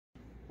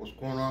What's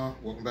going on?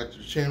 Welcome back to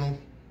the channel.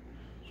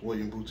 It's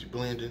William Bootsy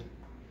Blandon.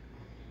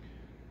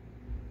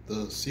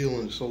 The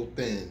ceiling is so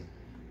thin,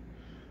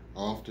 I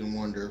often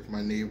wonder if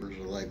my neighbors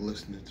are like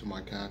listening to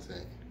my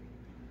content.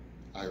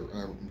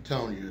 I'm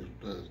telling you,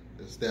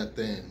 it's that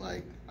thin.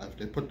 Like, if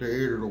they put their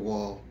ear to the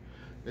wall,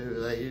 they're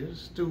like,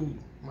 this dude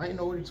might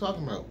know what he's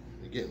talking about.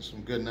 You're getting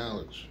some good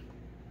knowledge.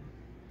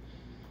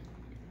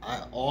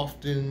 I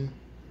often,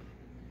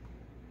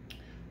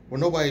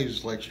 well,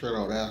 nobody's like straight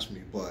out asked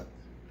me, but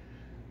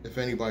if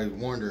anybody's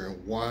wondering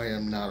why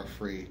I'm not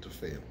afraid to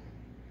fail,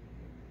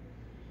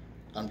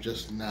 I'm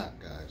just not,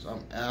 guys.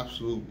 I'm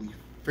absolutely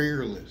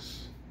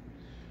fearless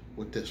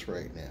with this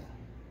right now.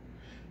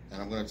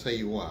 And I'm going to tell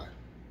you why.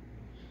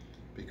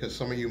 Because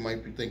some of you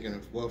might be thinking,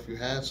 well, if you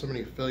had so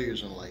many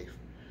failures in life,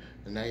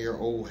 and now you're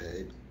old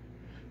head,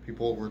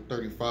 people over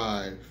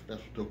 35,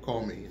 that's what they'll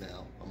call me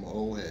now, I'm an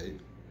old head,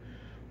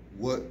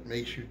 what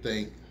makes you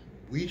think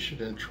we should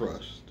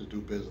entrust to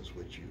do business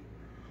with you,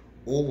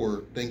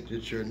 or think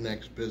that your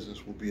next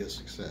business will be a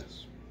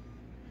success?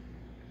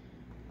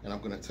 And I'm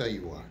going to tell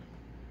you why.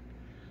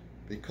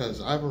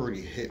 Because I've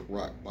already hit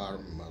rock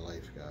bottom in my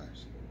life,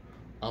 guys.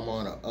 I'm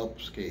on an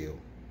upscale.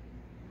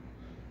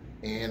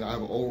 And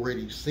I've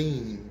already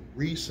seen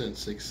recent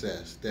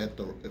success that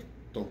if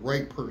the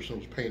right person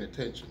was paying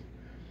attention,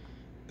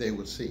 they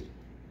would see.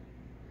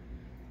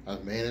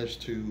 I've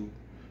managed to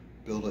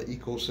build an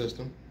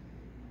ecosystem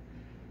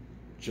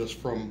just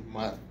from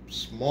my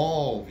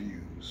small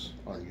views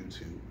on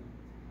YouTube.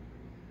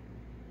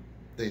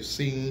 They've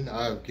seen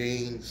I've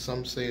gained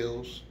some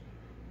sales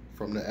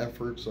from the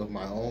efforts of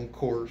my own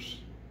course,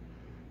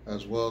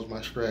 as well as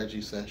my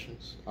strategy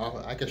sessions.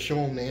 I can show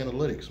them the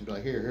analytics and be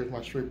like, here's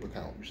my Stripe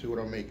account. You see what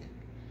I'm making.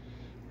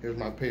 Here's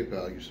my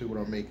PayPal. You see what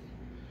I'm making.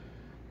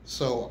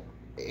 So,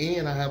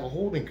 and I have a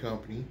holding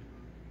company,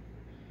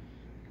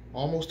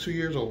 almost 2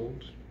 years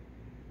old.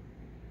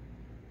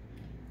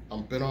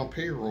 I've been on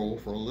payroll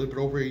for a little bit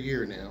over a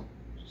year now,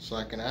 so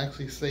I can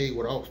actually say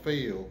without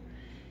fail,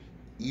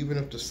 even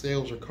if the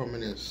sales are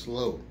coming in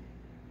slow,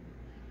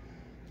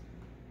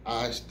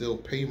 I still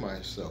pay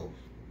myself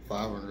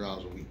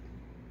 $500 a week.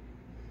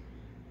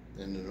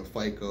 And then the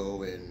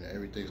FICO and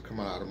everything's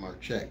coming out of my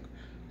check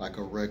like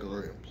a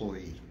regular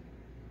employee.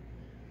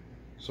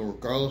 So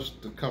regardless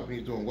if the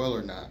company's doing well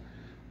or not,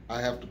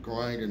 I have to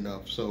grind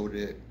enough so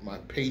that my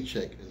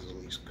paycheck is at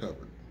least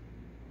covered.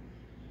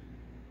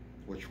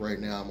 Which right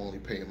now I'm only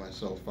paying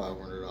myself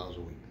 $500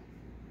 a week.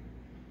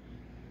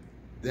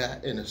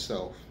 That in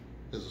itself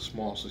is a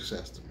small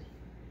success to me.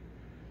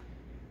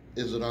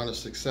 Is it on a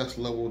success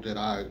level that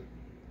I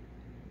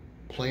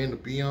plan to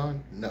be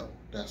on? No,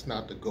 that's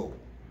not the goal.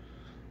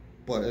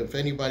 But if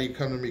anybody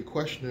come to me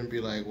questioning and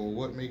be like, well,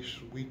 what makes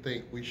we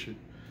think we should,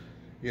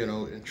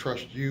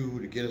 entrust you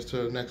to get us to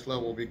the next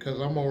level? Because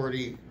I'm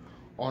already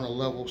on a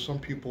level some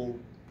people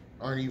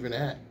aren't even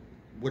at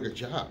with a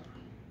job.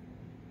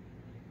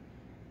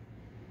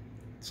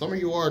 Some of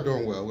you are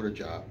doing well with a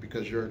job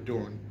because you're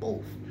doing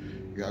both.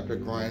 You're out there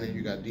grinding,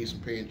 you got a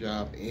decent paying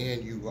job,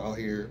 and you out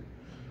here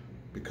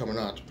becoming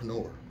an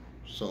entrepreneur.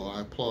 So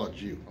I applaud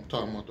you. I'm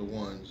talking about the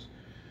ones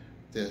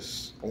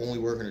that's only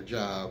working a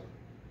job,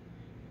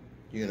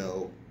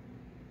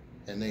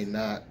 and they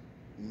not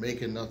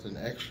making nothing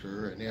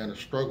extra, and they're in a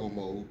struggle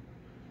mode.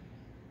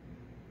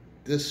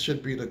 This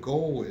should be the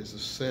goal, is to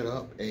set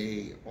up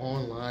a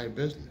online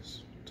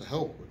business to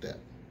help with that.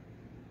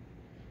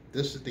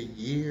 This is the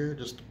year,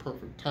 this is the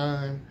perfect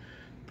time,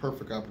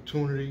 perfect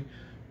opportunity.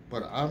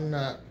 But I'm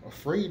not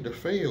afraid to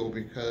fail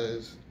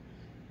because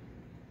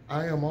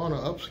I am on an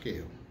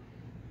upscale.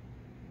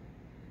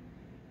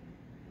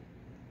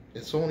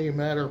 It's only a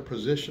matter of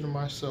positioning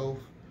myself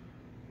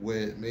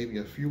with maybe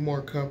a few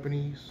more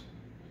companies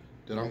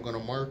that I'm going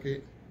to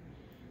market,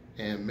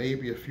 and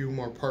maybe a few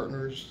more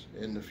partners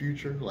in the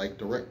future, like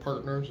direct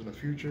partners in the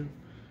future,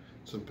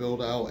 to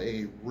build out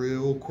a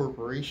real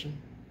corporation,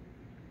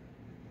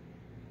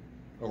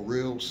 a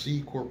real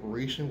C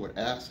corporation with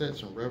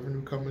assets and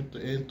revenue coming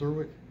in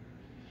through it.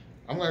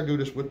 I'm going to do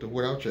this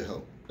without your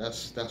help.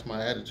 That's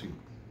my attitude.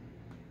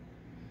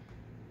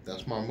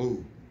 That's my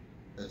mood,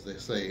 as they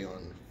say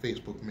on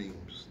Facebook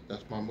memes.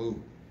 That's my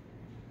mood.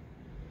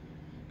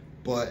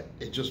 But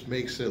it just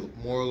makes it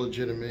more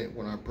legitimate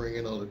when I bring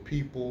in other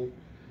people.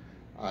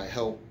 I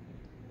help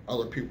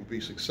other people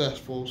be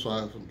successful, so I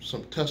have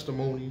some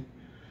testimony.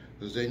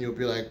 Because then you'll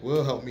be like,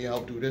 well, help me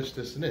out, do this,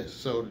 this, and this.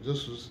 So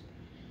this is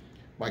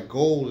my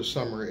goal this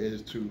summer,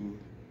 is to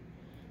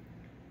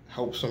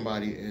help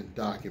somebody and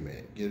document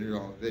it, get it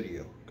on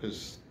video,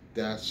 because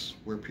that's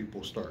where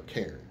people start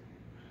caring.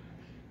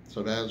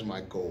 So that is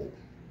my goal,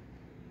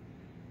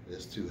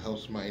 is to help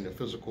somebody in the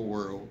physical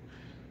world,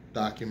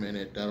 document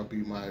it. That'll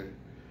be my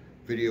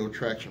video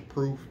traction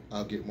proof.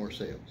 I'll get more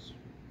sales.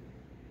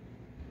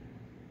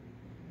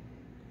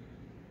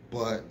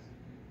 But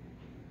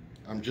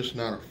I'm just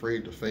not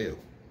afraid to fail.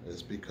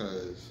 It's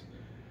because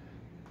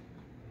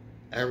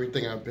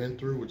everything I've been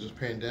through with this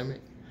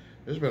pandemic,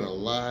 there's been a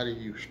lot of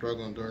you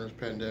struggling during this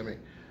pandemic.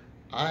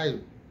 I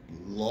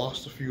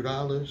lost a few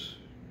dollars,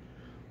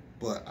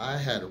 But I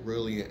had a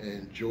really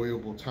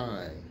enjoyable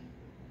time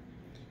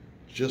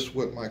just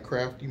with my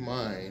crafty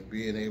mind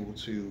being able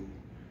to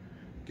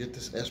get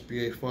this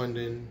SBA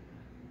funding,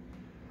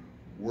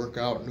 work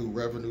out new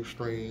revenue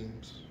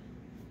streams.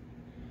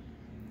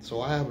 So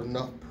I have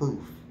enough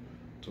proof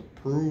to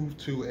prove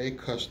to a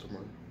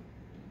customer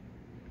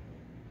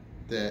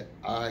that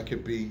I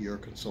could be your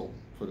consultant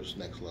for this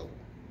next level.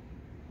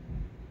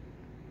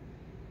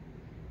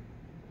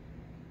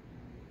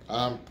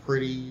 I'm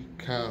pretty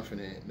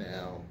confident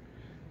now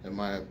in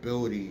my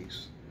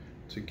abilities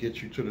to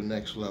get you to the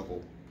next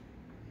level.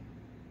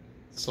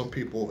 Some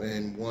people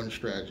in one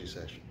strategy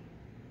session.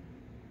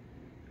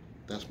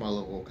 That's my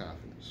level of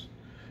confidence.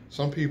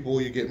 Some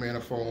people, you get me on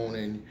the phone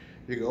and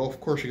you go, oh, of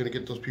course you're going to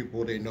get those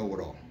people, they know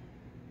it all.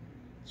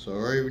 So I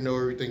already know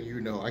everything you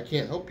know. I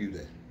can't help you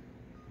then.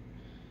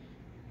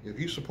 If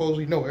you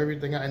supposedly know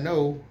everything I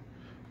know,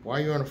 why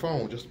are you on the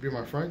phone? Just to be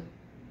my friend?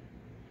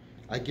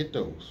 I get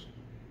those.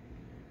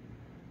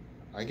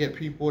 I get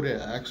people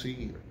that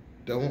actually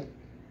don't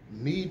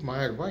need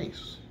my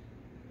advice.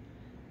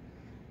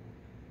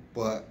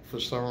 But for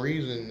some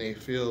reason, they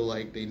feel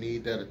like they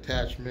need that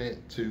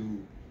attachment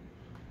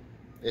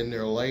in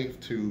their life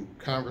to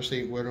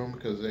conversate with them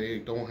because they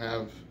don't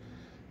have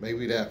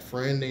maybe that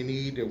friend they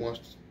need that wants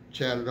to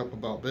chat it up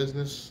about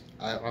business.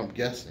 I'm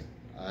guessing.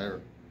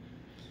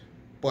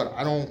 But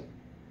I don't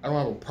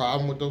have a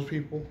problem with those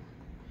people.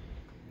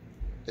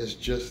 It's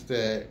just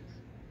that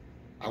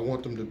I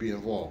want them to be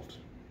involved.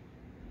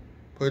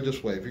 Put it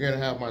this way, if you're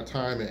gonna have my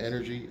time and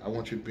energy, I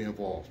want you to be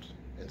involved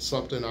in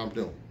something I'm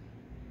doing.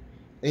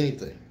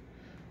 Anything.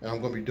 And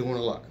I'm gonna be doing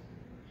a lot.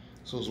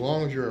 So as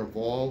long as you're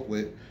involved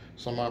with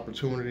some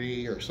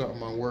opportunity or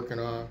something I'm working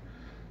on,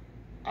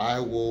 I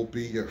will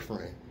be your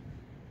friend.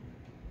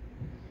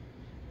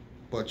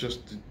 But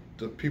just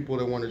the people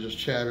that want to just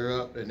chat it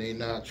up and they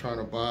not trying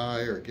to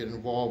buy or get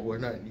involved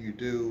with nothing you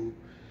do,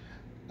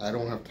 I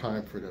don't have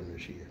time for them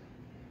this year.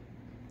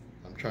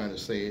 I'm trying to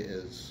say it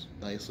as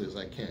nicely as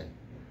I can.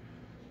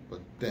 But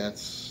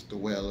that's the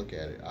way I look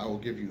at it. I will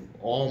give you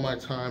all my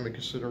time and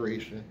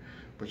consideration,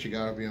 but you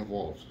gotta be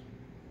involved.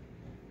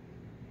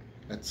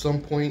 At some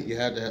point, you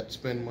had to have to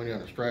spend money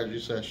on a strategy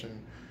session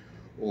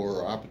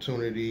or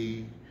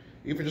opportunity,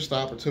 even just the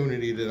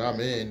opportunity that I'm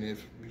in.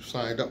 If you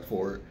signed up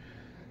for it,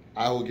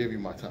 I will give you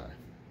my time.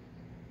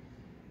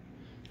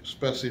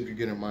 Especially if you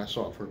get in my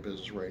software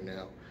business right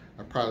now.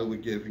 I probably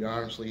would give you,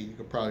 honestly, you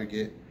could probably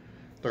get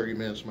 30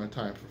 minutes of my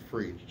time for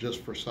free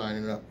just for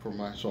signing up for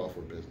my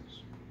software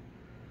business.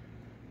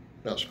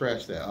 Now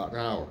scratch that, an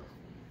hour.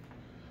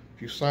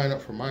 If you sign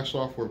up for my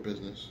software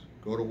business,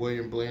 go to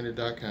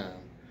williamblander.com.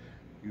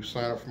 You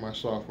sign up for my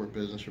software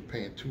business, you're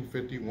paying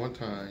 $250 one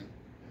time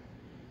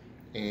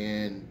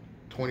and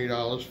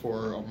 $20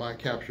 for my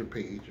capture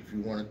page if you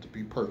want it to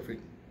be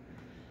perfect.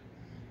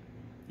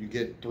 You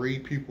get 3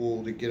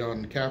 people to get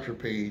on the capture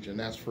page and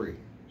that's free.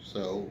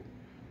 So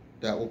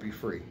that will be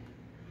free.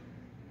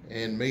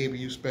 And maybe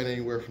you spend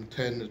anywhere from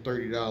 $10 to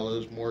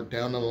 $30 more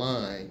down the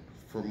line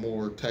for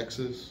more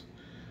Texas,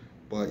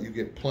 but you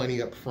get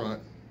plenty up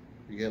front.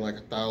 You get like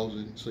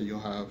 1,000, so you'll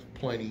have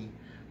plenty.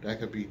 That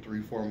could be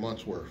 3-4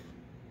 months worth.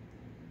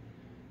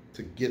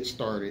 To get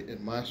started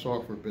in my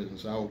software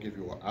business, I will give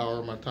you an hour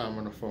of my time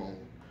on the phone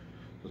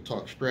to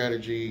talk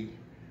strategy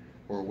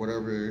or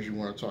whatever it is you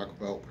want to talk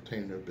about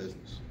pertaining to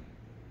business.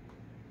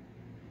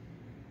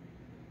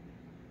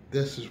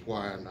 This is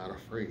why I'm not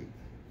afraid.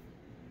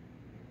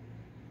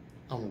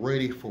 I'm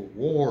ready for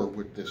war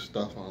with this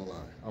stuff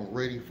online. I'm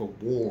ready for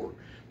war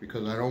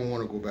because I don't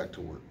want to go back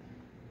to work.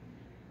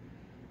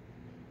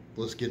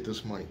 Let's get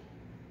this money.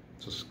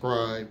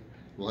 Subscribe,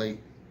 like,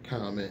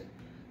 comment,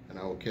 and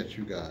I will catch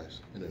you guys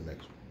in the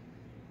next one.